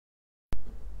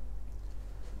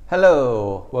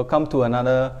Hello, welcome to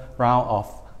another round of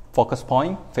Focus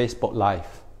Point Facebook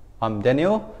Live. I'm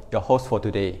Daniel, your host for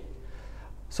today.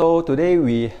 So today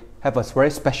we have a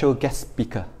very special guest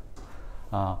speaker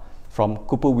from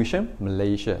Cooper Vision,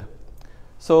 Malaysia.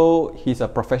 So he's a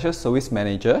professional service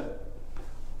manager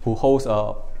who holds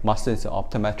a master's in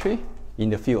optometry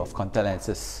in the field of contact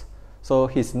lenses. So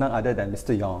he's none other than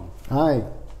Mr. Yong. Hi.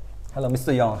 Hello,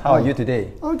 Mr. Yong. How are you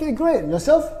today? Okay, great.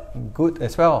 Yourself? Good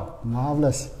as well.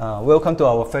 Marvelous. Welcome to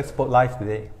our Facebook Live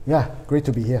today. Yeah, great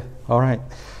to be here. All right.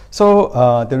 So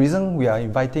the reason we are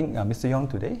inviting Mr. Yong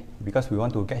today because we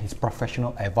want to get his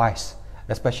professional advice,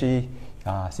 especially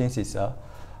since he's a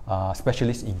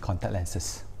specialist in contact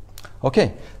lenses.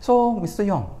 Okay. So Mr.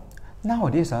 Yong,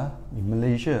 nowadays in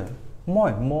Malaysia, more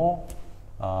and more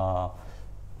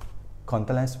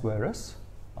contact lens wearers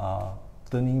are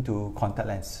turning to contact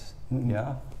lens.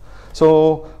 Yeah.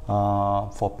 So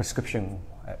for prescription,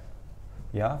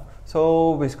 yeah.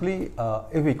 So basically,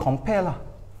 if we compare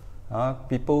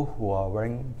people who are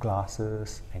wearing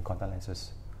glasses and contact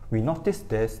lenses, we notice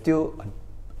there's still a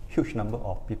huge number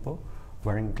of people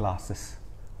wearing glasses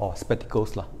or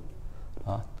spectacles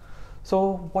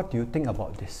so what do you think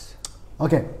about this?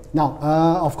 Okay, now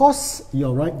of course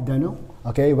you're right, Daniel.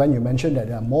 Okay, when you mentioned that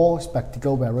there are more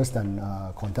spectacle wearers than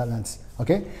contact lens.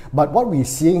 Okay, but what we're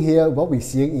seeing here, what we're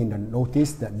seeing in the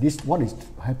notice that what is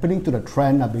happening to the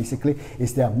trend basically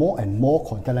is there are more and more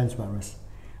contact lens wearers.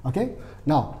 Okay,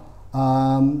 now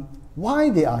why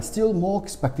there are still more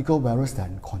spectacle wearers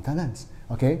than contact lens?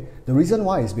 Okay, the reason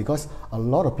why is because a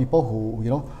lot of people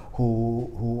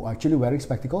who are actually wearing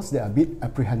spectacles, they're a bit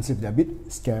apprehensive, they're a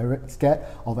bit scared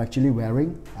of actually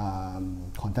wearing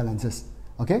contact lenses.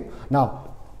 Okay,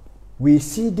 now we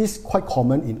see this quite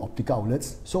common in optical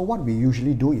outlets. So what we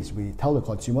usually do is we tell the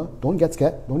consumer, don't get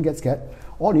scared.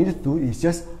 All you need to do is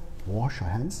just wash your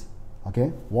hands.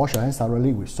 Okay, wash your hands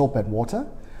thoroughly with soap and water,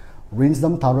 rinse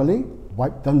them thoroughly,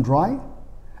 wipe them dry,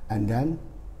 and then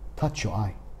touch your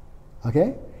eye.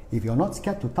 Okay, if you're not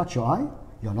scared to touch your eye,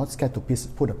 you're not scared to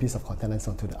put a piece of contact lens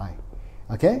onto the eye.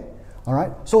 Okay, all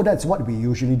right. So that's what we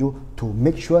usually do to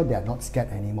make sure they're not scared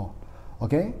anymore.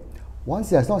 Okay, once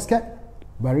they're not scared,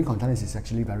 wearing contact lens is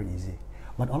actually very easy.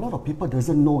 But a lot of people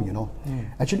doesn't know,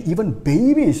 Actually, even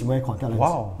babies wear contact lens.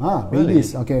 Wow.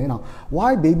 Babies. Really? Okay, now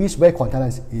why babies wear contact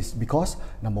lens is because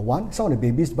number one, some of the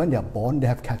babies when they are born, they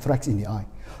have cataracts in the eye.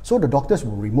 So the doctors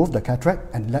will remove the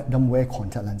cataract and let them wear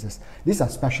contact lenses. These are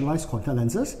specialized contact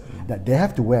lenses that they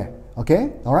have to wear.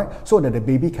 Okay, all right, so that the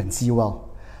baby can see well.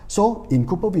 So in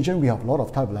Cooper Vision, we have a lot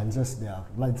of type of lenses. There are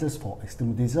lenses for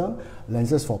astigmatism,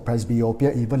 lenses for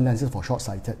presbyopia, even lenses for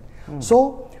short-sighted.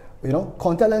 So,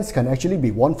 contact lens can actually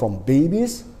be worn from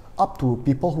babies up to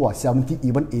people who are 70,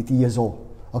 even 80 years old.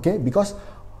 Okay, because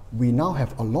we now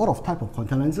have a lot of type of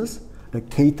contact lenses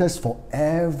that caters for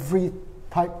every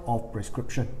type of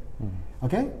prescription.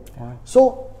 Okay, right.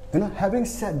 So having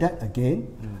said that again,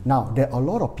 now there are a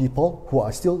lot of people who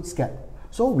are still scared.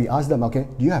 So we ask them, okay,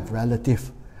 do you have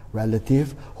relative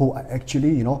who are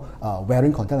actually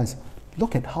wearing contact lens?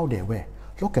 Look at how they wear.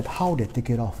 Look at how they take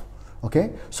it off.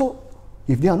 Okay, so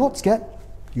if they are not scared,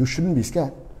 you shouldn't be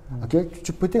scared. Okay,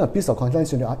 putting a piece of contact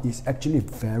lens in the eye is actually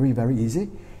very, very easy,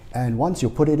 and once you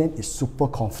put it in, it's super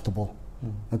comfortable.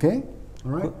 Okay,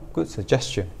 all right. Good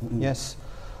suggestion. Yes,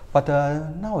 but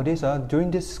nowadays during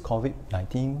this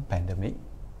COVID-19 pandemic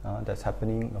that's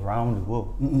happening around the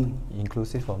world,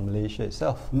 inclusive of Malaysia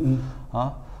itself,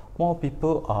 more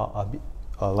people are a bit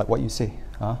like what you say,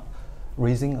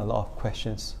 raising a lot of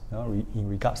questions in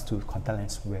regards to contact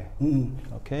lens wear.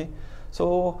 Okay,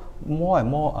 so more and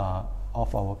more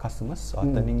of our customers are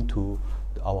turning to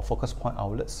our Focus Point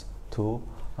outlets to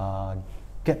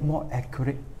get more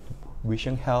accurate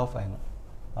vision health and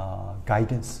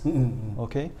guidance.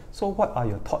 Okay, so what are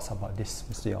your thoughts about this,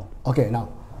 Mr. Yong? Okay, now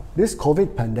this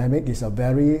COVID pandemic is a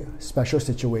very special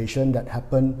situation that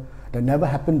never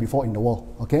happened before in the world.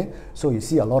 Okay, so you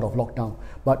see a lot of lockdown.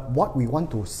 But what we want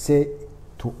to say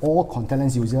to all contact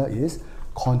lens users is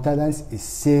contact lens is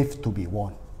safe to be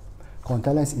worn.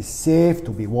 Contact lens is safe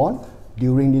to be worn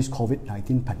during this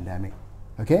COVID-19 pandemic.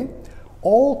 Okay,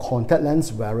 all contact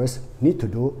lens wearers need to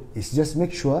do is just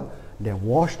make sure they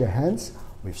wash their hands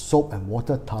with soap and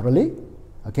water thoroughly.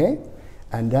 Okay,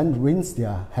 and then rinse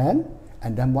their hand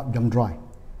and then wipe them dry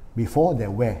before they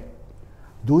wear.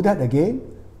 Do that again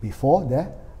before they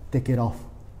take it off.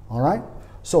 All right,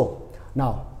 so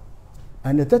now,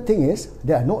 and the third thing is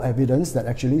there are no evidence that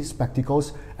actually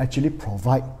spectacles actually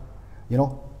provide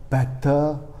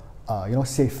better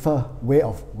safer way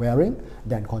of wearing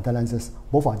than contact lenses.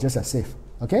 Both are just as safe.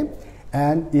 Okay,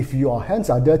 and if your hands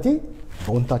are dirty,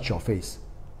 don't touch your face.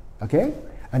 Okay,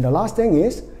 And the last thing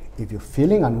is, if you're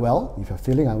feeling unwell,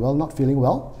 not feeling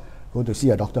well, go to see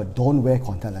a doctor. Don't wear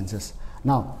contact lenses.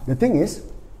 Now, the thing is,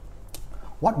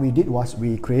 what we did was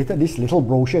we created this little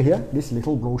brochure here,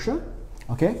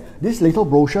 okay? This little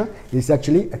brochure is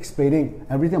actually explaining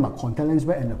everything about contact lens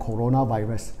wear and the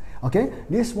coronavirus, okay?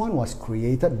 This one was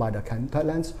created by the Contact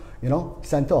Lens,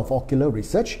 Center of Ocular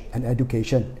Research and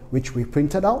Education, which we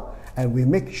printed out and we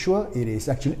make sure it is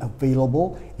actually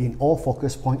available in all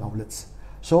Focus Point outlets.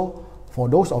 So, for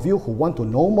those of you who want to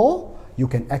know more, you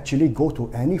can actually go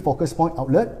to any Focus Point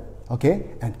outlet, okay,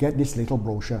 and get this little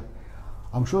brochure.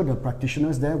 I'm sure the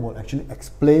practitioners there will actually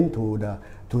explain to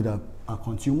the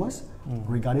consumers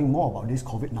regarding more about this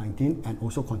COVID-19 and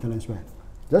also contact lens wear.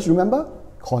 Just remember,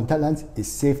 contact lens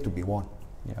is safe to be worn.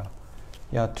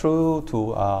 Yeah, true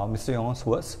to Mr. Yong's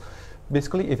words.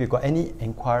 Basically, if you've got any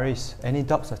inquiries, any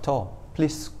doubts at all,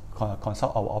 please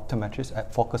consult our optometrist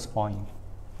at Focus Point.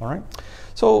 All right.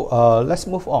 So let's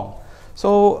move on.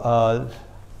 So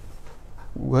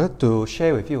we're to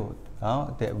share with you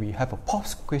that we have a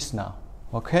POPs quiz now.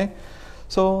 Okay.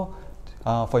 So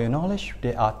for your knowledge,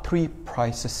 there are 3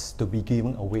 prizes to be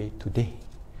given away today.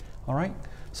 All right.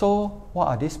 So what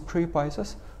are these 3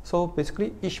 prizes? So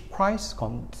basically, each prize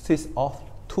consists of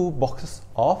 2 boxes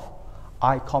of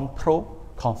Icon Pro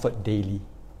Comfort Daily.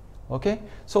 Okay.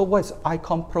 So what is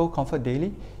Icon Pro Comfort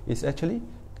Daily? It's actually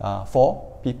for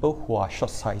people who are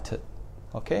short-sighted.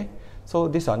 Okay, so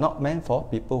these are not meant for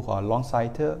people who are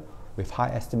long-sighted with high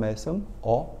astigmatism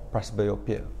or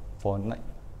presbyopia for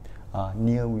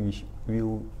near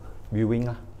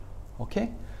viewing. Okay,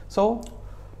 so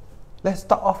let's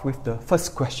start off with the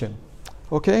first question.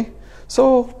 Okay,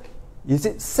 so is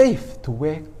it safe to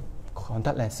wear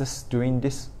contact lenses during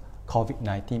this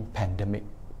COVID-19 pandemic?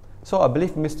 So I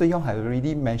believe Mr. Yong has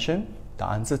already mentioned the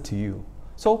answer to you.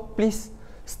 So please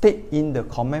state in the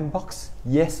comment box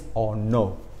yes or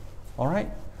no. Alright,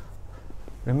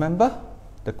 remember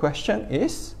the question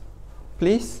is,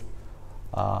 please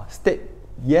state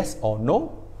yes or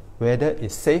no whether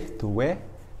it's safe to wear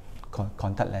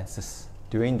contact lenses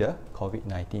during the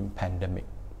COVID-19 pandemic.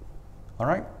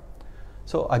 Alright,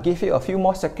 so I give you a few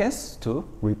more seconds to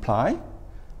reply.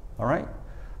 Alright,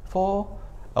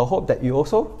 I hope that you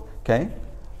also can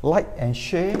like and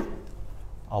share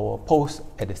our post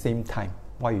at the same time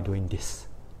while you're doing this.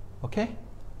 Okay?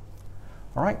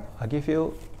 Alright, I'll give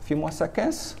you a few more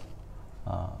seconds.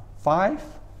 5,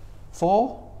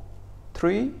 4,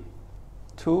 3,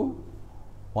 2,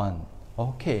 1.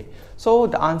 Okay, so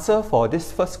the answer for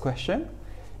this first question,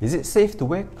 is it safe to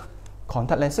wear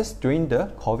contact lenses during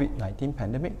the COVID-19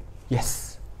 pandemic?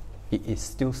 Yes, it is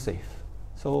still safe.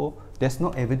 So there's no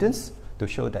evidence to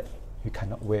show that you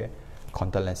cannot wear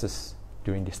contact lenses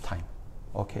during this time.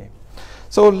 Okay,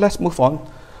 so let's move on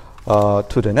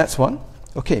to the next one.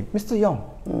 Okay, Mr. Yong,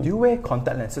 do you wear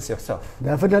contact lenses yourself?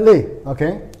 Definitely.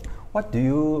 Okay. What do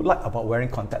you like about wearing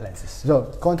contact lenses? So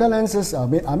contact lenses,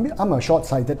 I'm a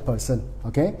short-sighted person.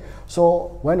 Okay,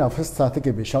 so when I first started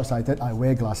to be short-sighted, I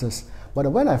wear glasses. But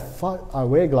when I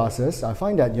wear glasses, I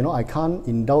find that I can't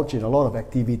indulge in a lot of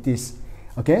activities.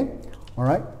 Okay, all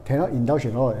right, cannot indulge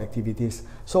in a lot of activities.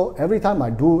 So every time I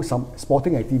do some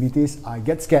sporting activities, I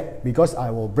get scared because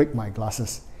I will break my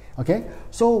glasses. Okay,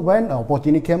 so when an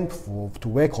opportunity came to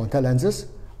wear contact lenses,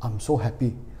 I'm so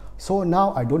happy. So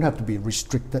now I don't have to be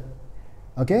restricted.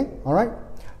 Okay, all right.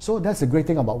 So that's the great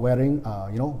thing about wearing,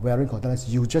 wearing contact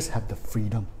lenses. You just have the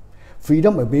freedom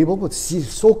to be able to see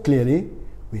so clearly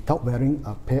without wearing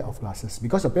a pair of glasses.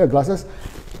 Because a pair of glasses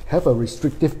have a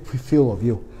restrictive field of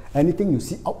view. Anything you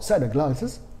see outside the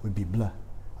glasses will be blur.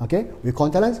 Okay, with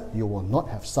contact lens, you will not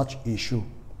have such issue.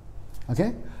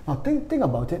 Okay, now think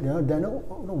about it.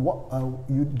 Daniel,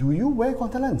 do you wear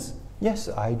contact lens? Yes,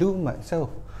 I do myself.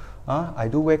 I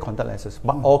do wear contact lenses,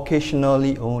 but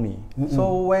occasionally only.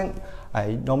 So when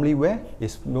I normally wear,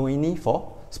 it's mainly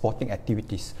for sporting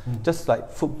activities, just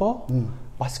like football,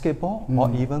 basketball,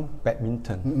 or even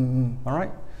badminton. All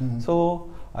right. So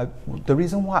the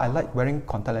reason why I like wearing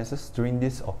contact lenses during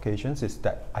these occasions is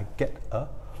that I get a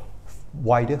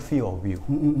wider field of view.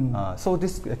 So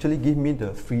this actually gives me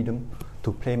the freedom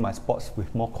to play my sports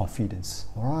with more confidence.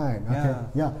 Right. Okay.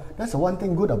 Yeah. That's the one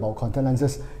thing good about contact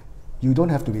lenses. You don't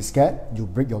have to be scared. You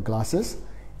break your glasses.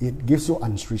 It gives you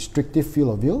unrestricted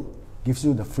field of view, gives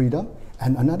you the freedom.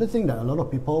 And another thing that a lot of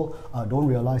people don't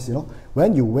realize,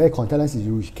 when you wear contact lenses,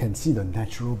 you can see the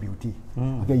natural beauty.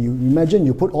 Okay, you imagine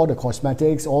you put all the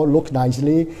cosmetics, all look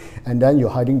nicely, and then you're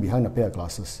hiding behind a pair of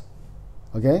glasses.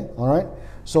 Okay, all right.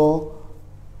 So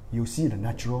you see the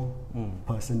natural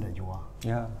person that you are.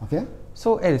 Yeah. Okay.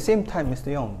 So at the same time,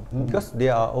 Mr. Yong, because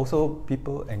there are also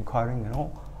people inquiring,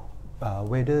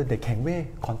 whether they can wear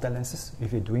contact lenses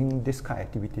if you're doing this kind of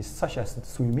activities, such as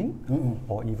swimming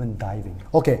or even diving.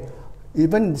 Okay,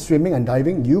 even swimming and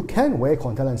diving, you can wear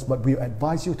contact lens, but we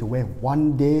advise you to wear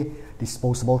one-day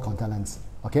disposable contact lens.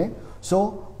 Okay,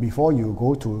 so before you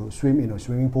go to swim in a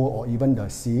swimming pool or even the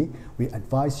sea, we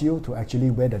advise you to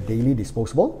actually wear the daily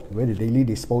disposable.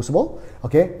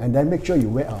 Okay, and then make sure you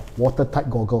wear a watertight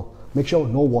goggle. Make sure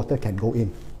no water can go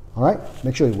in. All right,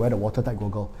 make sure you wear the watertight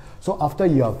goggle. So after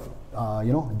you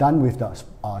have done with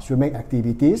the swimming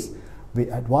activities, we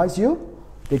advise you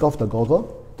take off the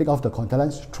goggle, take off the contact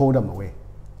lens, throw them away.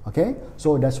 Okay,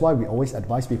 so that's why we always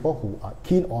advise people who are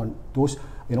keen on those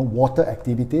water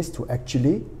activities to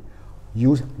actually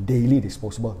use daily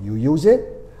disposable. You use it,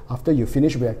 after you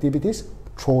finish with activities,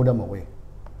 throw them away.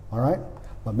 All right,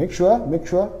 but make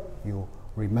sure you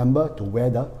remember to wear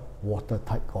the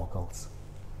watertight goggles.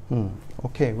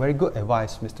 Okay, very good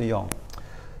advice, Mr. Yong.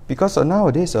 Because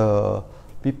nowadays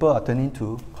people are turning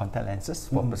to contact lenses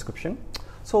for prescription.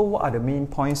 So what are the main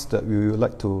points that we would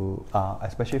like to,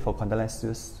 especially for contact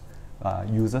lenses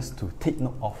users, to take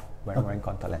note of when wearing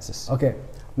contact lenses? Okay,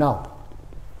 now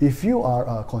if you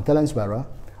are a contact lens wearer,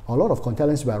 a lot of contact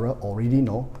lens wearer already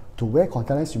know to wear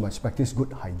contact lens you must practice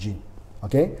good hygiene.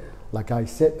 Okay, like I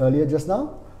said earlier just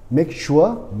now, make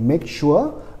sure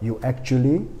you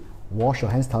actually wash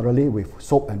your hands thoroughly with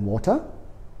soap and water.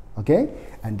 Okay,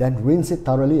 and then rinse it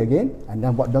thoroughly again, and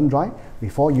then wipe them dry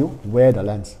before you wear the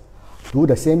lens. Do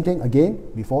the same thing again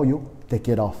before you take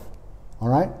it off. All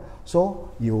right,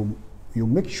 so you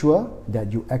make sure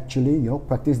that you actually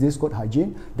practice this good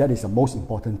hygiene. That is the most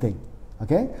important thing.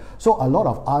 Okay, so a lot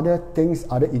of other things,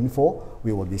 other info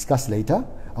we will discuss later.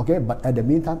 Okay, but at the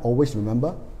meantime, always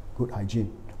remember good hygiene.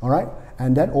 All right,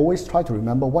 and then always try to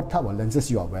remember what type of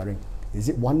lenses you are wearing. Is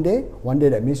it one day? One day,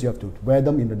 that means you have to wear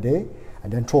them in the day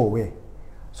and then throw away.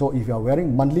 So if you are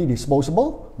wearing monthly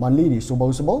disposable,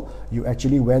 you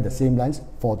actually wear the same lens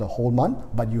for the whole month,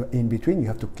 but in between you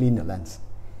have to clean the lens.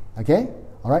 Okay,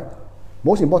 all right.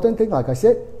 Most important thing, like I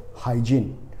said,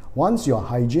 hygiene. Once you're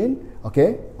hygiene,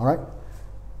 okay, all right,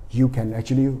 you can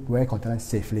actually wear contact lens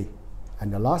safely.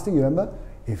 And the last thing you remember,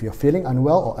 if you're feeling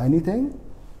unwell or anything,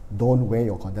 don't wear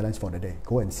your contact lens for the day.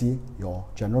 Go and see your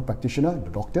general practitioner, the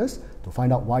doctors, to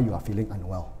find out why you are feeling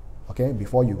unwell. Okay,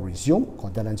 before you resume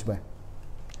contact lens wear.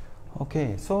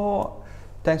 Okay, so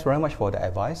thanks very much for the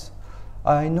advice.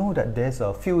 I know that there's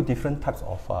a few different types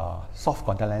of soft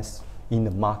contact lens in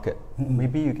the market.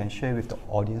 Maybe you can share with the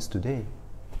audience today.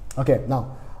 Okay,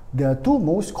 now the two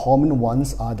most common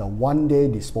ones are the one-day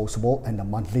disposable and the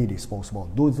monthly disposable.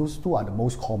 Those two are the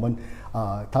most common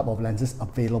type of lenses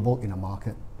available in the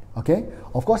market. Okay,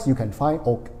 of course you can find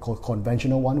a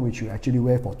conventional one which you actually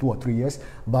wear for 2 or 3 years,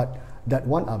 but that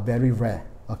one are very rare.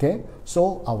 Okay,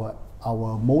 so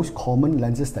our most common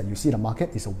lenses that you see in the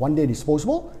market is a one-day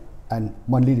disposable and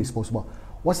monthly disposable.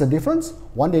 What's the difference?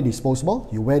 One-day disposable,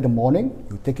 you wear the morning,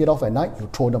 you take it off at night, you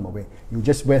throw them away. You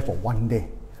just wear for one day.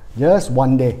 Just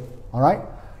one day. All right?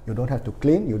 You don't have to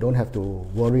clean, you don't have to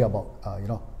worry about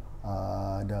the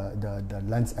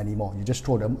lens anymore. You just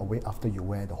throw them away after you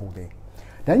wear the whole day.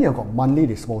 Then you've got monthly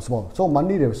disposable. So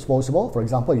monthly disposable, for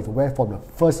example, if you wear from the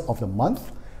first of the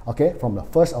month, okay, from the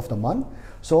first of the month,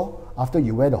 so after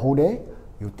you wear the whole day,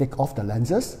 you take off the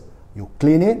lenses, you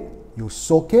clean it, you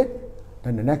soak it,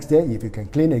 then the next day, if you can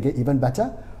clean it again, even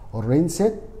better, or rinse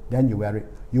it, then you wear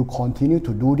it. You continue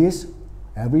to do this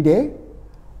every day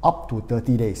up to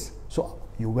 30 days. So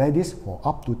you wear this for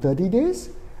up to 30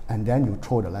 days, and then you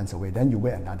throw the lens away. Then you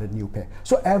wear another new pair.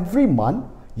 So every month,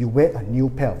 you wear a new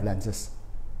pair of lenses.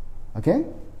 Okay?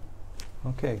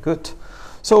 Okay, good.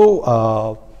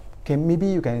 So maybe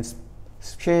you can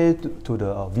share to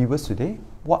the viewers today,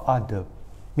 what are the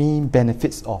main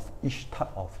benefits of each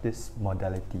type of this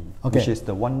modality, which is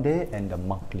the one day and the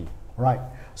monthly? Right.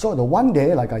 So the one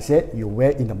day, like I said, you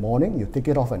wear in the morning, you take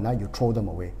it off at night, you throw them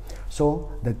away.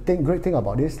 So the great thing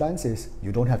about this lens is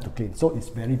you don't have to clean. So it's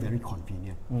very, very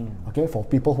convenient. Okay, for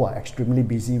people who are extremely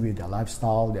busy with their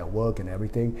lifestyle, their work and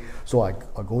everything. So I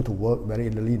go to work very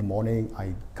early in the morning,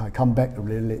 I come back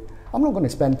really late. I'm not going to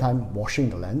spend time washing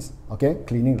the lens, okay,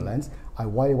 cleaning the lens. I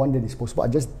wear one day disposable, I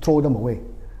just throw them away.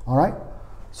 All right.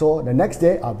 So the next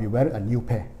day I'll be wearing a new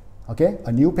pair. Okay,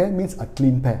 a new pair means a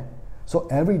clean pair. So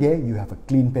every day you have a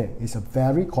clean pair. It's a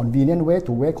very convenient way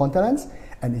to wear contact lens,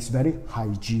 and it's very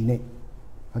hygienic.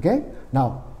 Okay.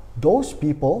 Now those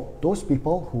people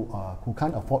who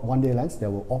can't afford one day lens, they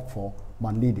will opt for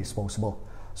monthly disposable.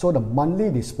 So the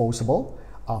monthly disposable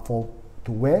are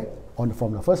to wear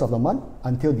from the first of the month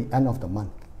until the end of the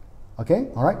month. Okay.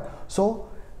 All right. So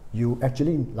you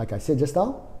actually, like I said just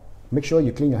now, make sure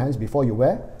you clean your hands before you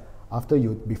wear.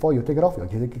 before you take it off, you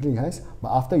have to clean your hands.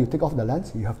 But after you take off the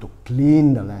lens, you have to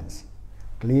clean the lens.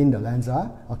 Clean the lens,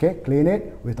 okay? Clean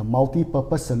it with a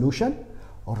multi-purpose solution,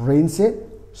 rinse it,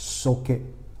 soak it.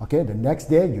 Okay, the next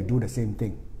day you do the same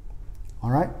thing.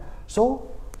 Alright,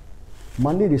 so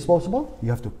monthly disposable, you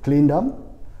have to clean them.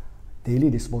 Daily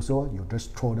disposable, you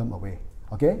just throw them away.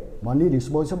 Okay, monthly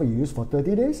disposable you use for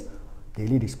 30 days,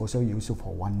 daily disposable you use it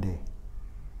for 1 day.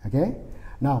 Okay,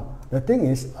 now the thing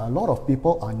is, a lot of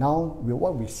people are now,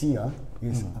 what we see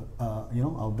is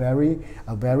a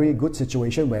very good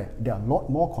situation where there are a lot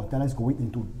more contact lens going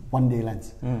into 1 day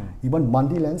lens. Even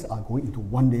monthly lens are going into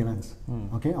 1 day lens.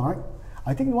 Okay, all right.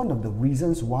 I think one of the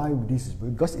reasons why this is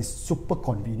because it's super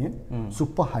convenient,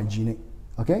 super hygienic.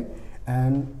 Okay,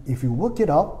 and if you work it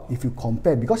out, if you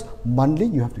compare, because monthly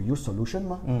you have to use solution,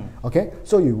 okay,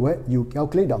 so you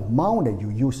calculate the amount that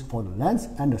you use for the lens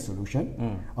and the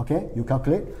solution. Okay, you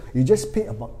calculate, you just pay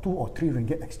about 2 or 3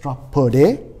 ringgit extra per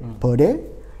day. Per day,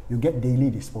 you get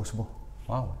daily disposable.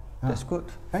 Wow, that's good.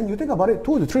 And you think about it,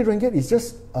 2 to 3 ringgit is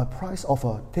just a price of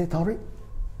a teh tarik.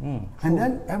 And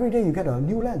then every day you get a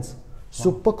new lens.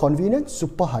 Super convenient,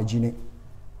 super hygienic.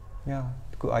 Yeah,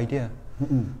 good idea.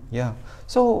 Yeah.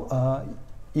 So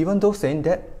even though saying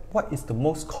that, what is the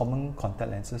most common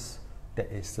contact lenses that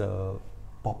is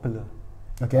popular?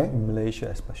 Okay. In Malaysia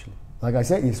especially. Like I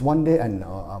said, it's 1 day and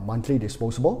monthly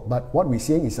disposable. But what we're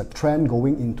seeing is a trend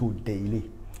going into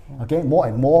daily. Okay, more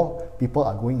and more people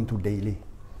are going into daily.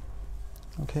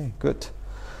 Okay, good.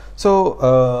 So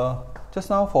just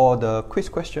now for the quiz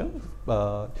question,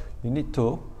 you need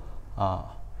to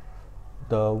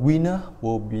the winner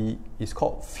is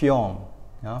called Fion,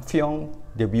 Fion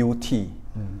WT.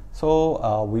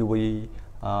 So we will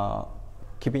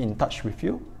keep in touch with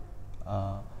you.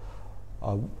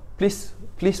 Please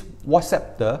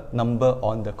WhatsApp the number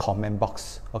on the comment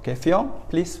box. Okay, Fion,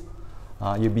 please,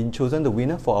 you've been chosen the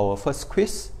winner for our first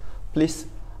quiz. Please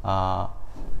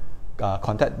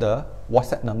contact the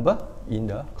WhatsApp number in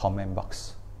the comment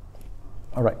box.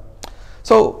 All right.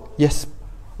 So yes.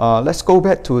 Let's go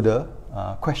back to the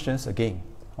questions again.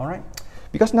 All right,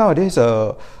 because nowadays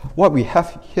what we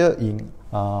have here in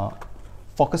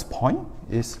focus point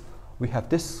is we have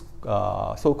this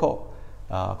so-called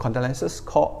contact lenses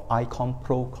called Icon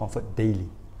Pro Comfort Daily.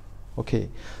 Okay,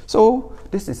 so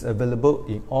this is available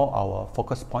in all our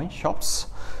focus point shops.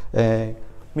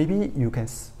 Maybe you can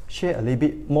share a little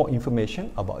bit more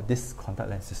information about these contact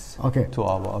lenses to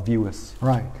our viewers.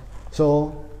 Right.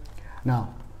 So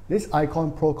now, this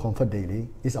Icon Pro Comfort Daily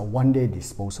is a 1 day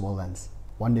disposable lens.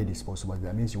 1 day disposable.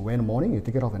 That means you wear in the morning, you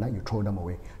take it off at night, you throw them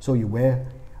away. So you wear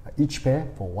each pair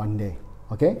for 1 day.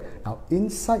 Okay. Now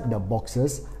inside the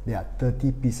boxes there are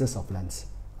 30 pieces of lens.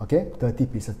 Okay, 30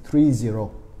 pieces, 30.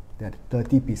 There are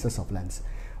 30 pieces of lens.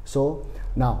 So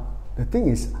now the thing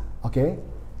is, okay,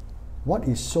 what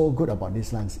is so good about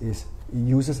this lens is it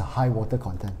uses a high water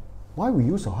content. Why we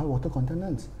use a high water content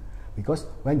lens? Because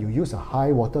when you use a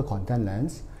high water content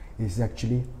lens, it's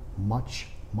actually much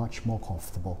more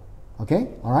comfortable. Okay,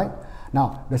 all right.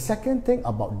 Now the second thing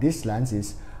about this lens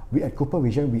is we at Cooper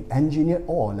Vision, we engineered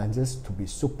all our lenses to be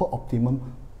super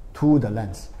optimum to the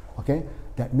lens. Okay,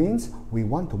 that means we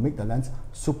want to make the lens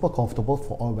super comfortable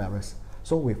for all wearers.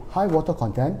 So with high water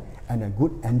content and a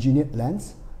good engineered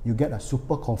lens, you get a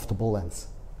super comfortable lens.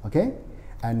 Okay,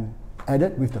 and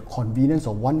added with the convenience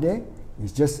of 1 day,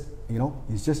 it's just,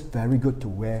 it's just very good to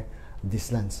wear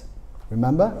this lens.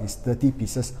 Remember, it's 30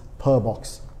 pieces per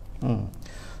box.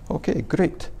 Okay,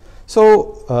 great.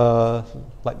 So,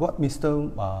 like what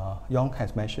Mr. Yong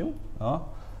has mentioned,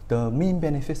 the main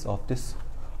benefits of this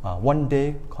 1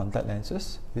 day contact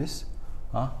lenses is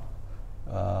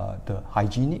the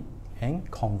hygienic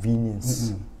and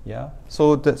convenience. Yeah.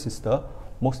 So that is the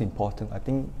most important. I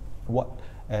think what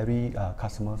every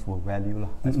customers will value,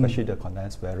 especially the contact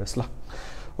lens wearers.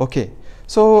 Okay,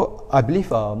 so I believe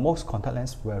most contact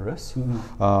lens wearers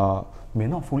may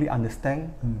not fully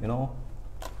understand,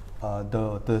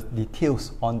 the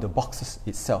details on the boxes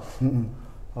itself.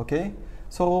 Okay,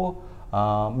 so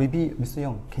maybe Mr.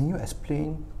 Yong, can you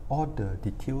explain all the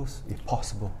details if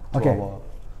possible? Okay.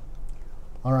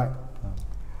 All right.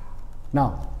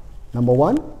 Now, number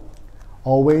 1,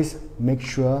 always make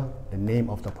sure the name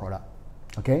of the product.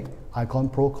 Okay, Icon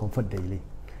Pro Comfort Daily.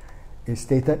 It's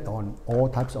stated on all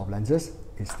types of lenses.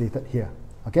 It's stated here.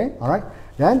 Okay, all right.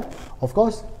 Then, of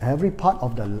course, every part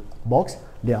of the box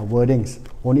there are wordings.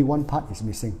 Only one part is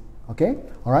missing. Okay,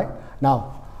 all right.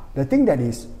 Now, the thing that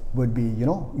would be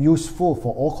useful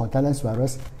for all contact lens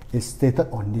wearers is stated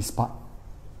on this part.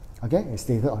 Okay, it's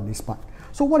stated on this part.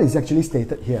 So, what is actually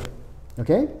stated here?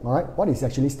 Okay, all right. What is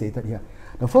actually stated here?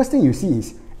 The first thing you see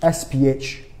is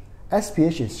SPH.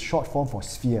 SPH is short form for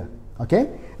sphere. Okay,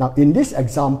 now in this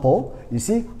example, you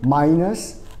see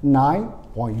minus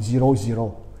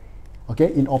 9.00.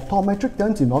 Okay, in optometric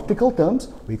terms, in optical terms,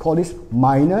 we call this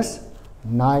minus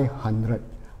 900.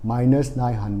 Minus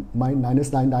 900,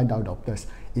 minus 9 diopters.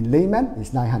 In layman,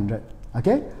 it's 900.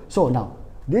 Okay, so now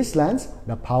this lens,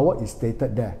 the power is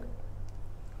stated there.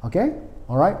 Okay,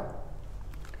 all right.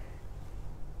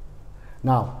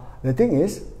 Now the thing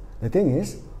is,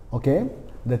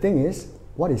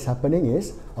 what is happening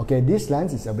is, okay, this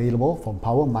lens is available from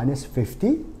power minus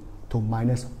 50 to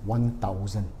minus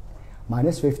 1000.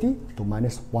 Minus 50 to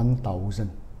minus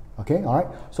 1000. Okay, all right.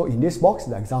 So in this box,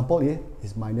 the example here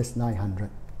is minus 900.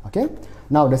 Okay.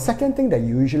 Now the second thing that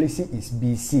you usually see is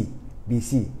BC.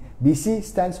 BC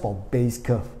stands for base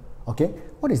curve. Okay.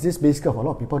 What is this base curve? A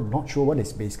lot of people are not sure what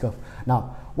is base curve.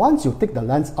 Now, once you take the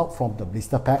lens out from the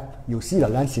blister pack, you see the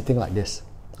lens sitting like this.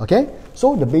 Okay.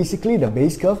 So basically the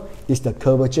base curve is the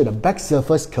curvature, the back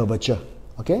surface curvature.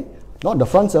 Okay. Not the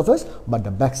front surface, but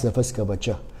the back surface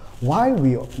curvature. Why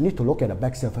we need to look at the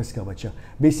back surface curvature?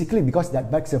 Basically because that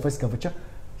back surface curvature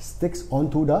sticks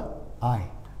onto the eye.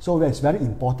 So it's very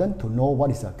important to know what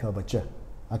is the curvature.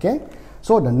 Okay.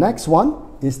 So the next one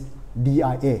is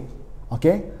DIA.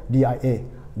 Okay. DIA,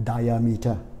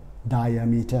 diameter.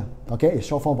 Okay, it's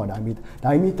short form for diameter.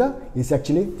 Diameter is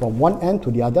actually from one end to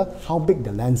the other how big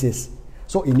the lens is.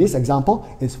 So in this example,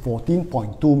 it's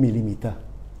 14.2 millimeter.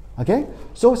 Okay,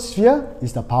 so sphere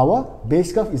is the power,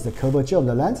 base curve is the curvature of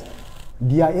the lens,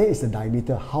 DIA is the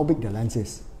diameter, how big the lens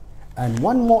is. And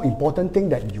one more important thing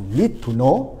that you need to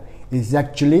know is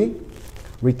actually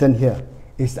written here,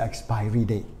 is the expiry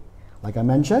date. Like I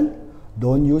mentioned,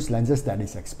 don't use lenses that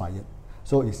is expired.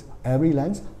 So every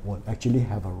lens will actually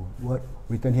have a word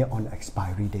written here on the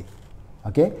expiry date.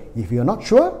 Okay, if you're not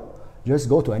sure, just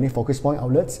go to any focus point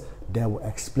outlets, they will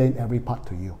explain every part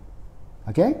to you.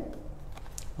 Okay?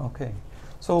 Okay,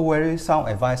 so very sound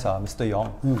advice, Mr.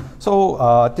 Yong. So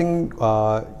I think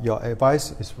your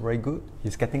advice is very good.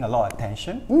 It's getting a lot of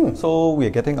attention. So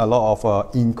we're getting a lot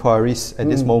of inquiries at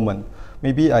this moment.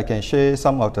 Maybe I can share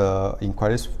some of the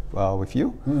inquiries with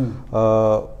you.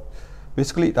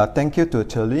 Basically, thank you to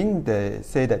Cherling. They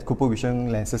say that Cooper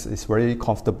Vision lenses is very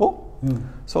comfortable.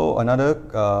 So another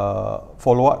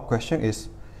follow-up question is,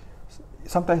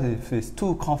 sometimes if it's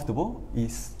too comfortable,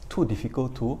 it's too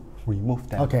difficult to remove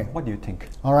them. Okay. What do you think?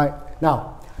 All right.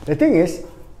 Now, the thing is,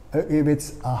 if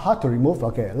it's hard to remove,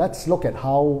 okay, let's look at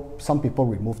how some people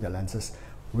remove their lenses.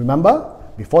 Remember,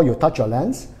 before you touch your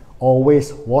lens,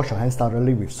 always wash your hands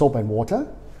thoroughly with soap and water,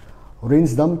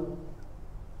 rinse them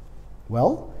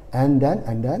well, and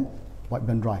then wipe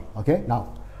them dry. Okay.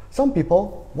 Now, some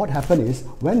people, what happens is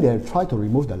when they try to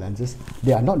remove the lenses,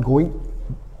 they are not going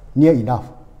near enough.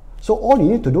 So all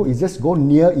you need to do is just go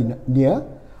near,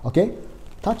 okay,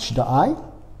 touch the eye,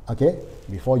 okay,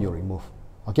 before you remove.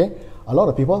 Okay. A lot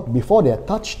of people, before they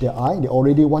touch their eye, they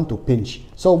already want to pinch.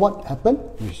 So what happens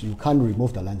is you can't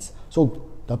remove the lens. So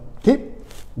the tip,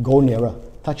 go nearer,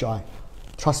 touch your eye.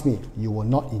 Trust me, you will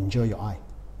not injure your eye.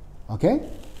 Okay.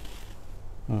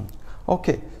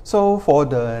 Okay, so for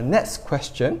the next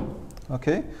question,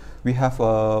 okay, we have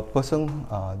a person,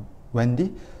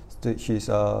 Wendy. She's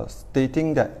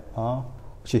stating that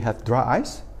she has dry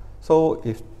eyes. So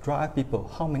if dry eye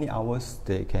people, how many hours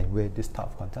they can wear this type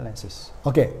of contact lenses?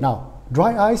 Okay, now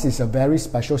dry eyes is a very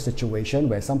special situation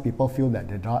where some people feel that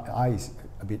the dry eye is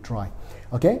a bit dry.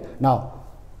 Okay, now,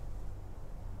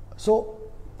 so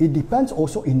it depends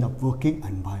also in the working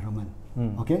environment.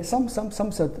 Okay, some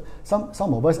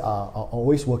of us are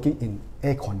always working in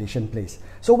air-conditioned place.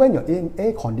 So when you're in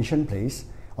air-conditioned place,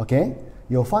 okay,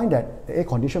 you'll find that the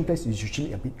air-conditioned place is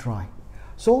usually a bit dry.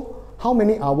 So how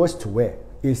many hours to wear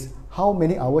is how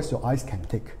many hours your eyes can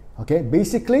take. Okay,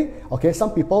 basically, okay,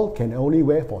 some people can only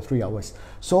wear for 3 hours.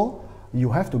 So you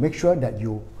have to make sure that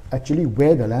you actually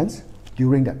wear the lens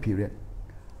during that period.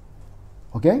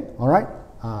 Okay, all right.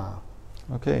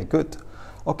 Okay, good.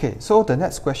 Okay, so the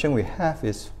next question we have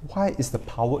is, why is the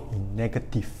power in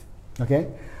negative? Okay,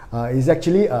 it's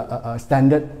actually a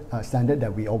standard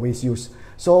that we always use.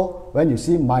 So when you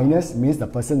see minus, means the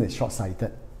person is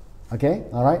short-sighted. Okay,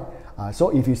 all right.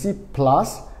 So if you see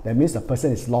plus, that means the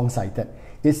person is long-sighted.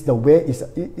 It's the way,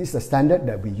 it's the standard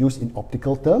that we use in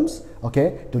optical terms,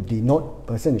 okay, to denote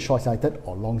person is short-sighted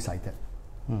or long-sighted.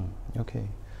 Okay,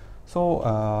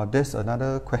 so there's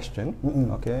another question,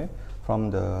 okay,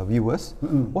 from the viewers.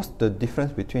 What's the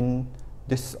difference between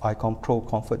this Icon Pro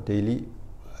Comfort Daily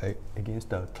against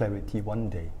the Clarity One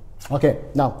Day? Okay,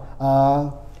 now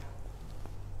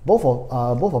Both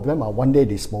of them are one-day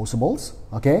disposables.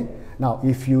 Okay. Now,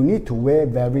 if you need to wear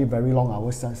very, very long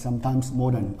hours, sometimes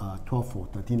more than 12 or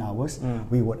 13 hours,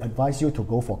 we would advise you to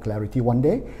go for Clarity One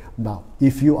Day. Now,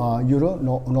 if you are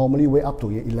normally wear up to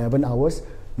 11 hours,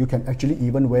 you can actually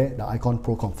even wear the Icon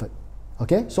Pro Comfort.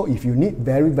 Okay. So if you need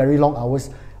very, very long hours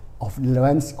of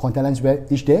contact lens wear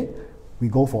each day, we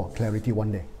go for Clarity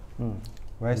One Day.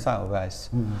 Very sound advice.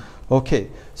 Okay,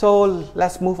 so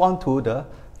let's move on to the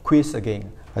quiz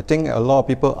again. I think a lot of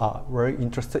people are very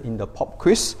interested in the pop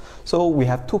quiz. So we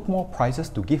have 2 more prizes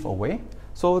to give away.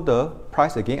 So the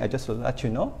prize again, I just will let you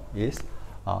know, is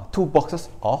 2 boxes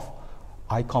of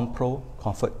Icon Pro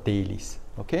Comfort Dailies.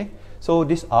 Okay, so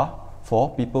these are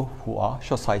for people who are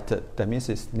short-sighted. That means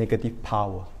it's negative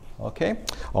power, okay,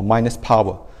 or minus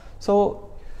power. So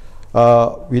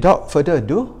without further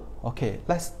ado, okay,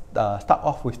 let's start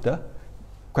off with the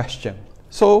question.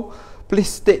 So please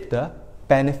state the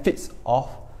benefits of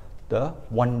the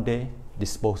one-day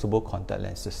disposable contact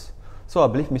lenses. So I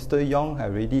believe Mr. Yong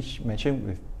already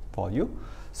mentioned for you.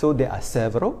 So there are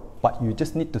several, but you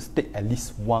just need to state at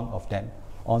least one of them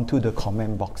onto the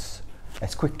comment box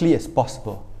as quickly as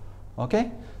possible.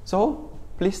 Okay, so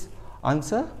please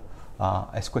answer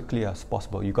as quickly as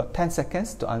possible. You got 10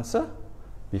 seconds to answer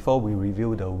before we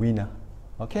reveal the winner.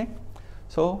 Okay,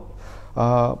 so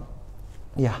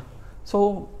yeah,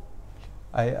 so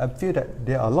I feel that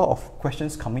there are a lot of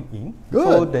questions coming in. Good.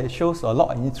 So that shows a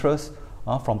lot of interest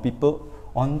from people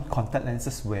on contact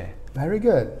lenses wear. Very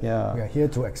good. Yeah. We are here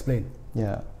to explain.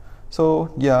 Yeah.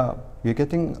 So yeah, we're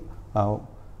getting a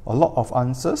lot of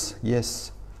answers.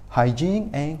 Yes, hygiene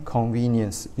and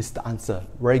convenience is the answer.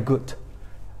 Very good.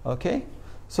 Okay.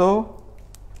 So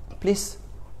please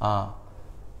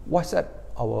WhatsApp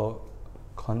our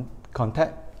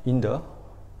contact in the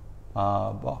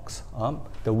box.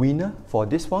 The winner for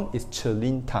this one is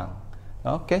Cherlin Tang.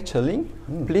 Okay, Cherlin,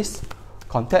 please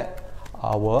contact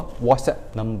our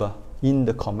WhatsApp number in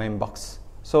the comment box.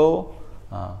 So,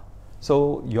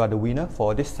 so you are the winner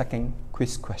for this second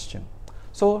quiz question.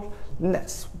 So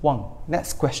next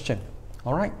question.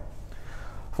 All right,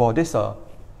 for this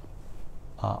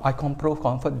Icon Pro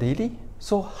Comfort Daily.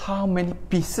 So how many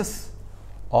pieces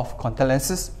of contact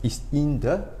lenses is in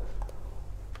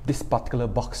this particular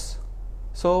box?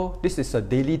 So this is a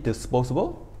daily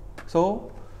disposable.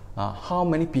 So how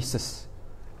many pieces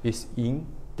is in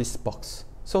this box?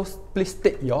 So please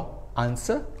state your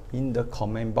answer in the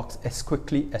comment box as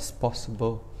quickly as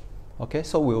possible. Okay,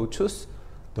 so we'll choose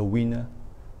the winner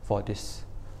for this.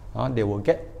 They will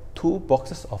get 2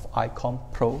 boxes of Icon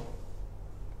Pro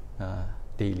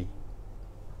Daily.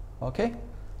 Okay,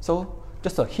 so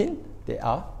just a hint, there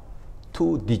are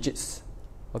 2 digits.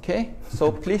 Okay,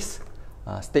 so please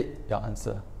state your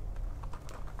answer.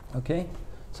 Okay,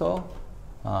 so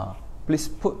please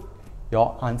put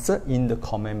your answer in the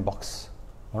comment box.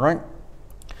 All right,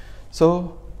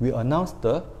 so we announce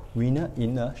the winner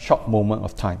in a short moment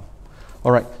of time.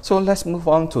 All right, so let's move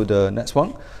on to the next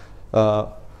one.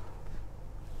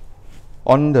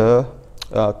 On the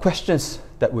questions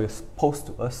that were posed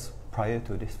to us prior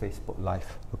to this Facebook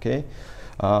Live. Okay,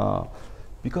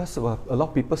 because a lot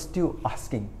of people still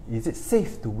asking, is it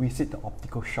safe to visit the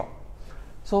optical shop?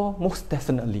 So most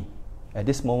definitely at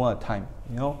this moment of time,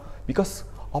 because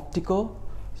optical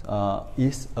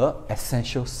is an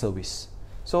essential service.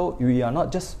 So we are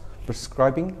not just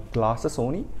prescribing glasses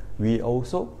only, we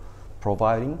also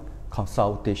providing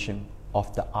consultation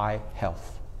of the eye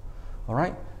health. All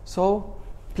right, so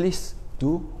please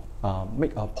do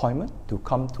make an appointment to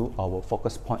come to our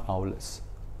Focus Point outlets,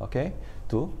 okay,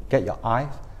 to get your eye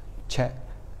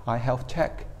health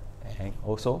check, and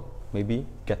also maybe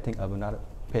getting another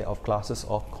pair of glasses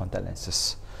or contact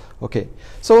lenses. Okay,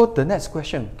 so the next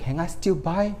question, can I still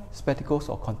buy spectacles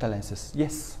or contact lenses?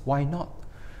 Yes, why not?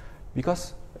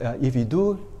 Because if you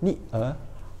do need a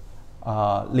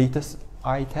latest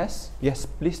eye test, yes,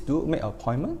 please do make an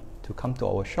appointment to come to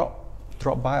our shop,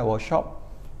 drop by our shop.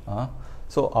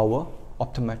 So our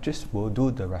optometrist will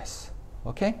do the rest.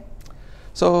 Okay,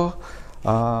 so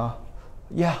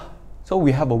yeah, so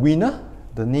we have a winner.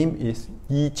 The name is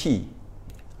Yi Chi.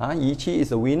 Yi Chi is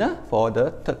the winner for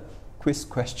the third quiz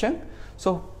question.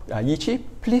 So Yi Chi,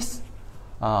 please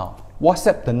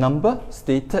WhatsApp the number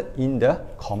stated in the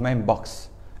comment box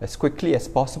as quickly as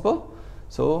possible.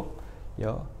 So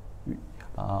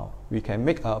we can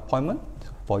make an appointment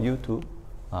for you to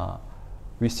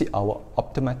visit our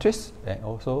optometrist and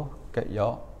also get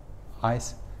your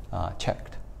eyes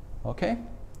checked. Okay,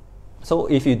 so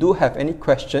if you do have any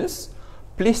questions,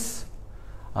 please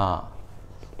put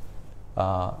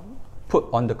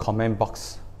on the comment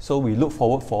box. So we look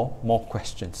forward for more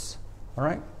questions. All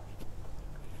right.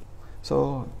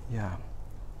 So yeah,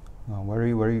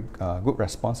 very good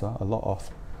response. A lot of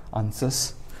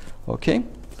answers. Okay.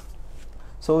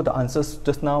 So the answers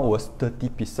just now was 30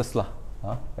 pieces lah.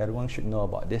 Everyone should know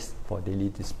about this for daily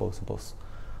disposables.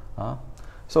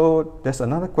 So there's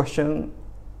another question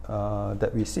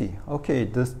that we see. Okay,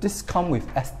 does this come with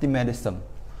astigmatism?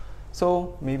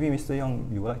 So maybe Mr. Young,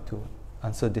 you would like to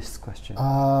answer this question.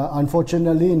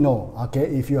 Unfortunately, no. Okay,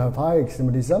 if you have high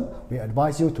astigmatism, we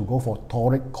advise you to go for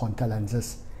toric contact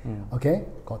lenses. Okay,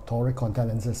 got toric contact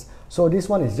lenses. So this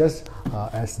one is just,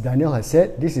 as Daniel has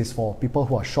said, this is for people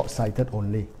who are short-sighted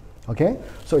only. Okay,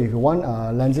 so if you want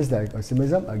lenses that have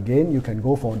astigmatism, again, you can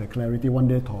go for the Clarity One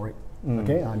Day Toric.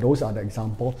 Okay, and those are the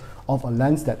example of a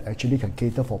lens that actually can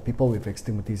cater for people with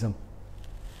astigmatism.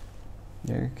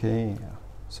 Okay,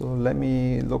 so let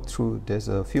me look through. There's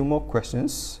a few more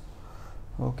questions.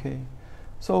 Okay,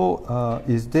 so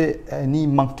is there any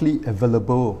monthly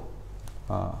available?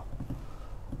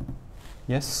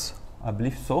 Yes, I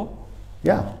believe so.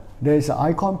 Yeah, there is an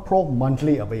Icon Pro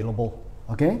monthly available.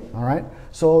 Okay, all right.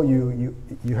 So you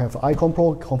have Icon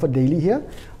Pro Comfort Daily here,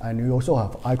 and you also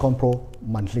have Icon Pro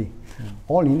monthly.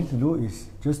 All you need to do is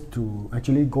just to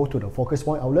actually go to the focus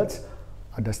point outlets.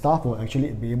 The staff will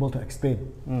actually be able to explain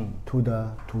to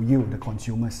you, the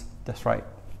consumers. That's right.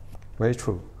 Very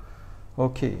true.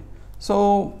 Okay.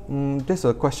 So there's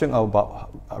a question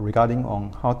about regarding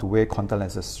on how to wear contact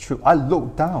lenses. Should I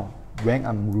look down when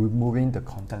I'm removing the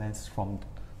contact lens from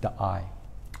the eye?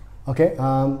 Okay.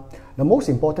 The most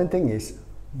important thing is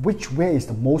which way is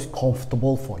the most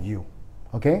comfortable for you.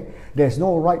 Okay. There's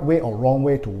no right way or wrong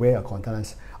way to wear a contact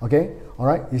lens. Okay. All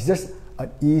right. It's just an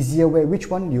easier way. Which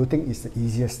one do you think is the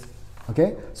easiest?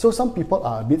 Okay. So some people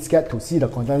are a bit scared to see the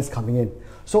contact lens coming in.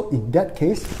 So in that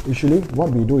case, usually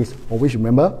what we do is always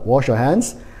remember, wash your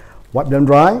hands, wipe them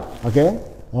dry. Okay.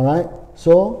 All right.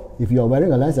 So if you are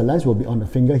wearing a lens, the lens will be on the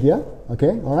finger here.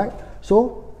 Okay. All right.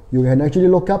 So you can actually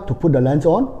look up to put the lens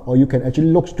on, or you can actually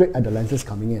look straight at the lenses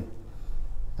coming in.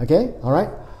 Okay. All right.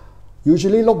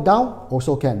 Usually look down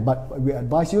also can, but we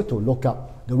advise you to look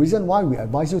up. The reason why we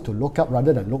advise you to look up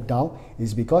rather than look down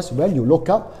is because when you look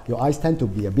up, your eyes tend to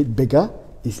be a bit bigger.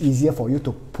 It's easier for you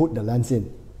to put the lens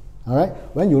in. All right.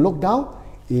 When you look down,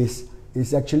 is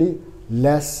actually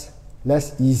less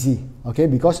easy. Okay,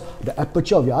 because the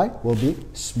aperture of your eye will be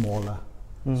smaller.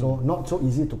 So not so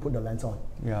easy to put the lens on.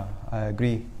 Yeah, I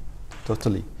agree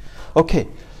totally. Okay,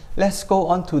 let's go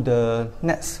on to the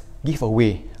next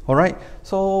giveaway. All right.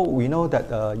 So we know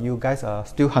that you guys are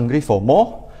still hungry for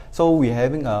more. So we're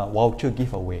having a voucher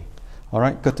giveaway. All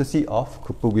right, courtesy of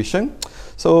Cooper Vision.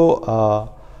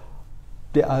 So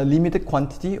there are limited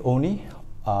quantity only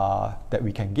that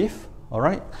we can give. All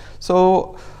right.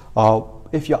 So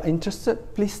if you're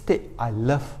interested, please state I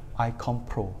love Icon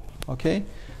Pro. Okay.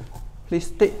 Please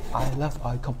state I love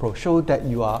Icon Pro. Show that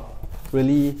you are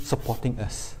really supporting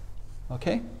us.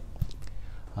 Okay.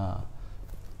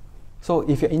 So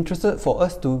if you're interested for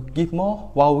us to give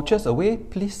more vouchers away,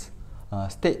 please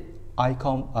state I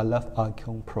love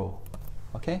Icon Pro.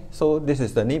 Okay, so this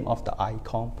is the name of the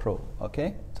Icon Pro.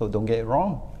 Okay, so don't get it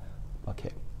wrong.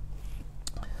 Okay.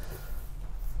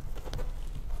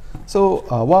 So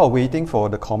while waiting for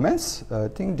the comments, I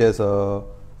think there's a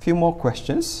few more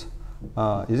questions.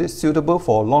 Is it suitable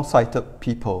for long-sighted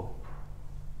people?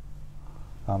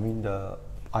 I mean the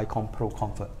Icon Pro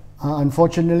Comfort.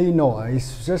 Unfortunately, no.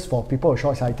 It's just for people who are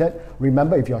short-sighted.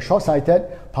 Remember, if you're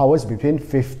short-sighted, powers between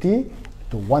 50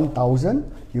 to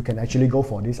 1000, you can actually go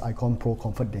for this Icon Pro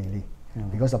Comfort Daily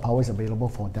because the power is available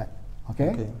for that.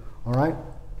 Okay. All right.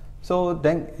 So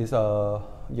then is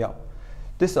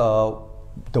this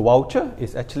the voucher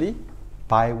is actually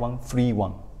buy one free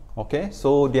one. Okay.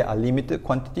 So there are limited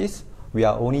quantities. We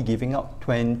are only giving out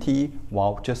 20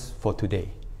 vouchers for today.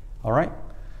 All right.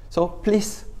 So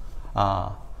please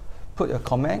put a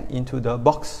comment into the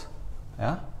box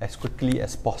as quickly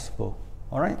as possible.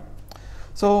 All right.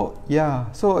 So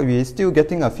so we're still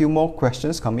getting a few more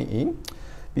questions coming in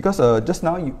because just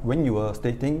now when you were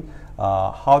stating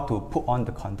how to put on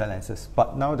the contact lenses,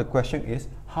 but now the question is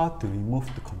how to remove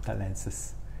the contact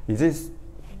lenses. Is it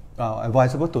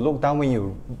advisable to look down when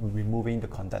you're removing the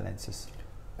contact lenses?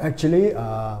 Actually,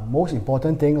 most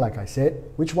important thing, like I said,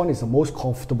 which one is the most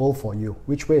comfortable for you?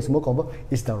 Which way is more comfortable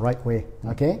is the right way.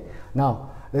 Okay.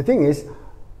 Now the thing is,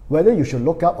 whether you should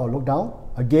look up or look down,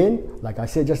 again, like I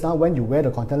said just now, when you wear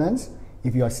the contact lens,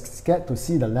 if you are scared to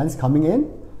see the lens coming in,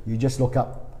 you just look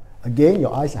up. Again,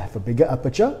 your eyes have a bigger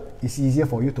aperture, it's easier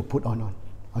for you to put on.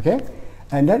 Okay?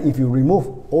 And then if you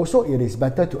remove, also it is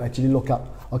better to actually look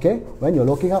up. Okay, when you're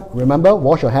looking up, remember,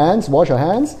 wash your hands,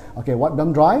 okay, wipe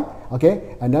them dry,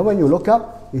 okay, and then when you look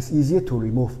up, it's easier to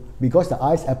remove because the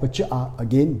eye's aperture are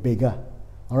again bigger.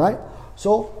 All right,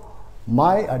 so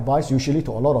my advice usually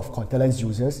to a lot of contact lens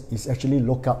users is actually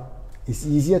look up. It's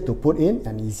easier to put in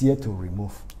and easier to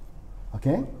remove.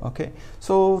 Okay. Okay.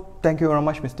 So thank you very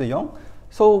much, Mr. Yong.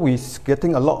 So we're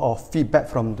getting a lot of feedback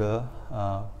from the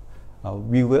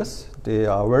viewers. They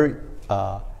are very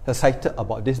excited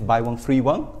about this buy one free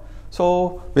one.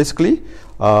 So basically,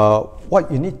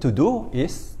 what you need to do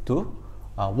is to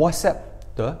WhatsApp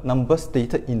the number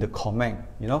stated in the comment.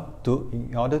 You know,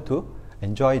 in order to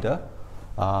enjoy the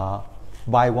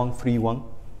buy one free one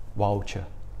voucher.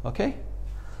 Okay.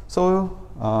 So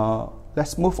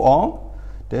let's move on.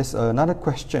 There's another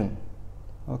question.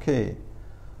 Okay.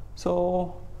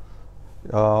 So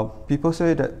people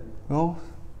say that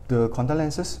the contact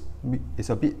lenses is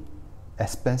a bit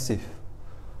expensive.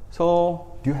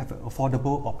 So do you have an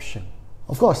affordable option?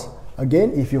 Of course.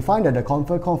 Again, if you find that the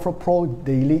Comfort Pro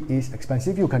Daily is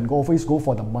expensive, you can always go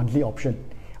for the monthly option.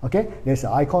 Okay, there's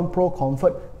the Icon Pro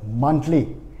Comfort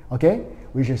Monthly. Okay,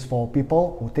 which is for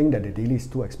people who think that the daily is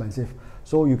too expensive.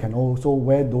 So you can also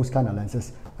wear those kind of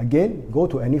lenses. Again, go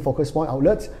to any Focus Point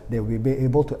outlets, they will be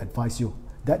able to advise you.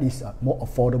 That is a more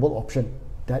affordable option.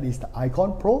 That is the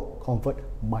Icon Pro Comfort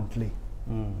Monthly.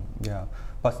 Yeah,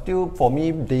 but still for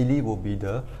me, daily will be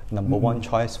the number one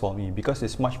choice for me because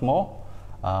it's much more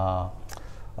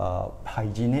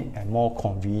hygienic and more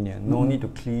convenient. No need to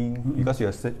clean because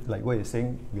you're like what you're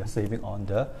saying, we are saving on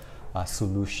the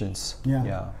solutions.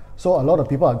 Yeah. So a lot of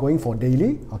people are going for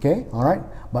daily, okay, all right.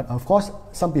 But of course,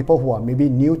 some people who are maybe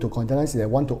new to contact lens, they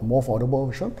want a more affordable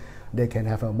version. They can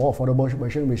have a more affordable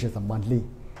version, which is a monthly.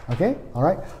 Okay, all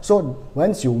right. So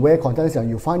once you wear contact lens and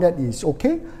you find that it's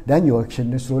okay, then you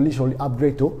can slowly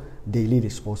upgrade to daily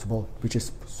disposable, which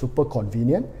is super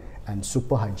convenient and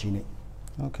super hygienic.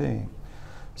 Okay.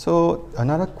 So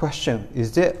another question: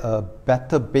 is there a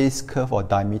better base curve or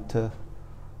diameter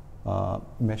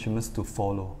measurements to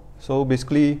follow? So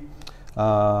basically,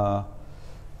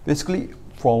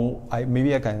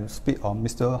 maybe I can speak on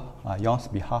Mr. Yong's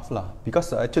behalf lah.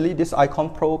 Because actually this Icon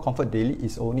Pro Comfort Daily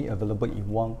is only available in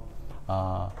one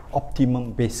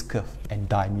optimum base curve and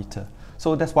diameter.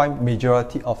 So that's why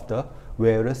majority of the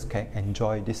wearers can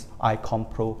enjoy this Icon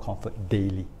Pro Comfort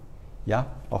Daily. Yeah,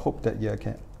 I hope that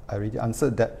I already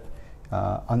answered that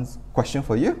question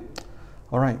for you.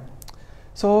 All right.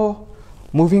 So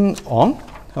moving on.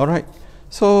 All right.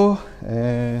 So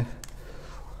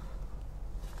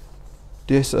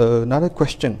there's another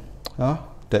question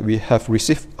that we have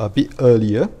received a bit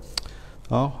earlier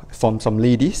from some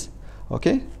ladies.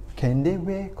 Okay, can they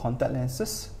wear contact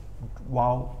lenses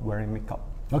while wearing makeup?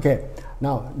 Okay,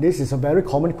 now this is a very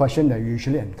common question that you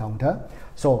usually encounter.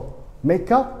 So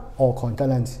makeup or contact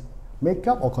lens?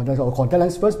 Makeup or contact lens? Or contact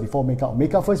lens first before makeup?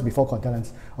 Makeup first before contact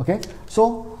lens? Okay,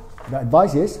 so the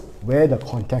advice is wear the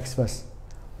contacts first.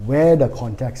 Wear the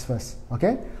contacts first.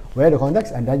 Okay, wear the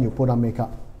contacts and then you put on makeup.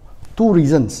 Two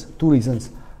reasons.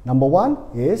 Number one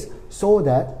is so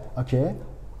that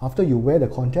after you wear the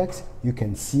contacts, you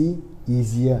can see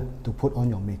easier to put on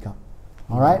your makeup.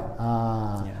 All right,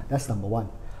 that's number one.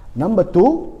 Number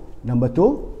two,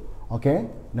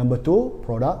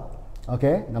 product.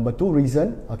 Okay, number two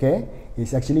reason. Okay,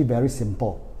 is actually very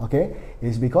simple. Okay,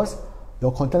 is because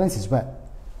your contact lens is wet.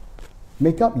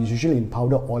 Makeup is usually in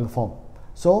powder oil form.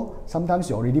 So sometimes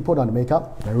you already put on the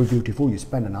makeup, very beautiful, you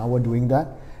spend an hour doing that,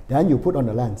 then you put on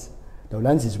the lens. The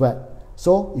lens is wet,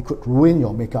 so it could ruin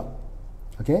your makeup.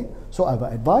 Okay, so I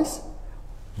would advise,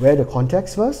 wear the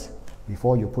contacts first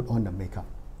before you put on the makeup.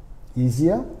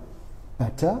 Easier,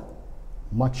 better,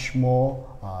 much more,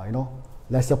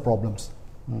 lesser problems.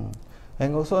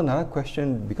 And also another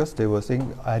question, because they were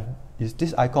saying, is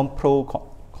this Icon Pro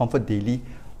Comfort Daily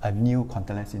a new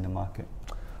contact lens in the market?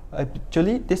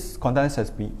 Actually, this contact lens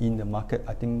has been in the market,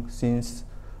 I think, since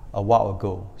a while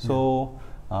ago. So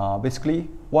basically,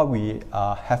 what we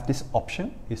have this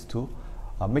option is to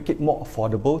make it more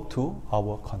affordable to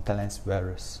our contact lens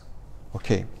wearers.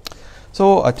 Okay,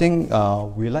 so I think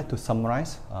we like to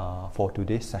summarize for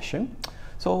today's session.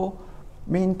 So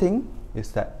main thing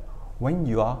is that when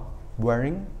you are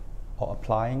wearing or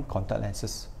applying contact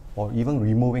lenses or even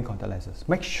removing contact lenses,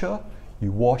 make sure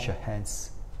you wash your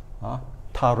hands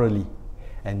thoroughly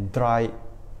and dry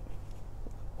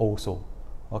also.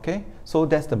 Okay, so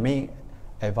that's the main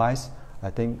advice I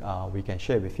think we can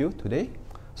share with you today.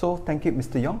 So thank you,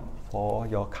 Mr. Yong, for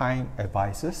your kind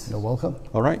advices. You're welcome.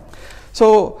 All right,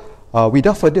 so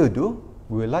without further ado,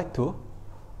 we would like to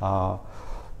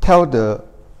tell the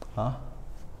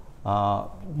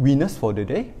winners for the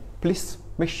day. Please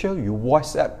make sure you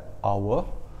WhatsApp our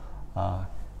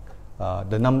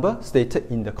the number stated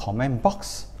in the comment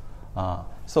box.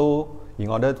 So in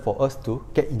order for us to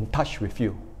get in touch with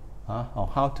you on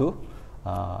how to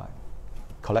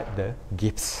collect the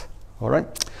gifts. All right.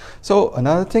 So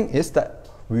another thing is that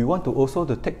we want to also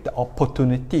to take the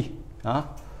opportunity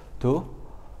to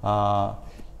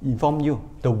inform you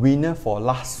the winner for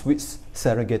last week's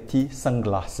Serengeti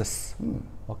sunglasses.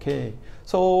 Okay.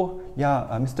 So yeah,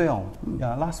 Mr. Yong,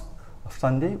 last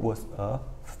Sunday was a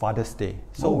Father's Day.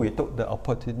 So we took the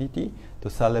opportunity to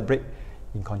celebrate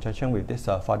in conjunction with this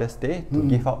Father's Day to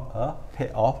give out a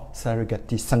pair of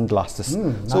Serengeti sunglasses.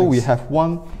 So we have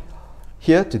one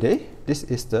here today. This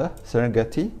is the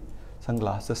Serengeti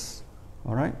sunglasses.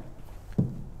 All right.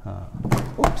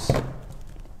 Oops.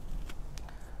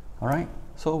 All right.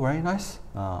 So very nice.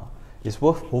 It's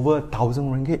worth over 1,000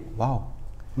 ringgit. Wow.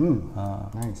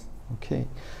 Nice. Okay.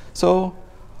 So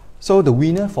the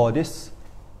winner for this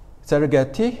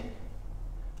Serengeti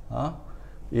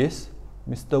is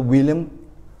Mr. William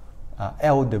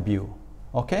LW.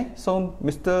 Okay. So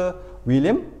Mr.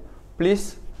 William,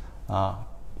 please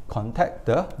contact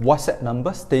the WhatsApp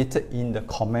number stated in the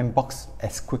comment box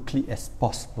as quickly as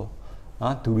possible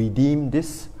to redeem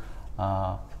this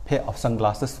pair of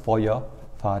sunglasses for your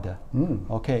father.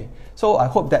 Okay, so I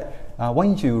hope that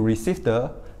once you receive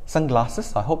the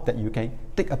sunglasses, I hope that you can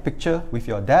take a picture with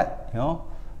your dad,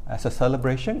 as a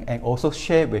celebration, and also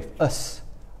share with us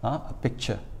a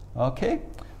picture. Okay,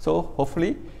 so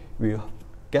hopefully we'll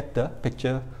get the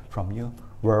picture from you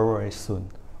very, very soon.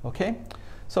 Okay,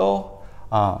 so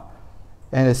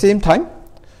at the same time,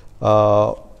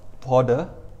 for the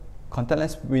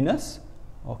contactless winners,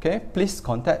 okay, please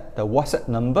contact the WhatsApp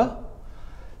number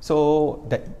so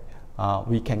that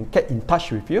we can get in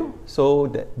touch with you, so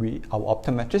that our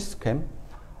optometrist can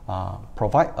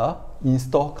provide a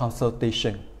in-store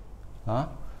consultation.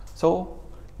 So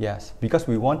yes, because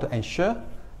we want to ensure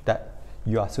that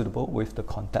you are suitable with the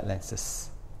contact lenses.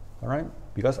 All right,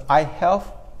 because eye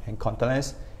health and contact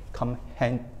lens come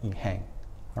hand in hand.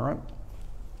 All right.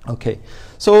 Okay,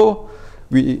 so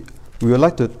we would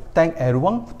like to thank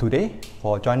everyone today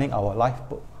for joining our live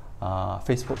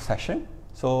Facebook session.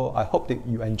 So I hope that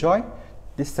you enjoy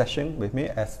this session with me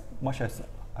as much as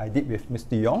I did with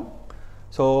Mr. Yong.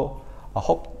 So I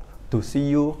hope to see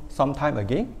you sometime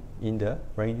again in the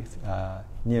very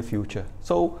near future.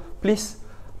 So please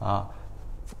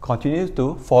continue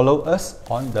to follow us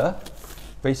on the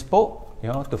Facebook,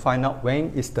 to find out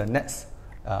when is the next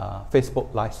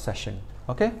Facebook live session.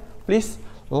 Okay, please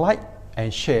like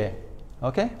and share.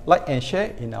 Okay, like and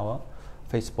share in our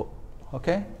Facebook.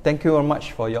 Okay, thank you very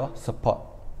much for your support.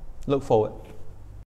 Look forward.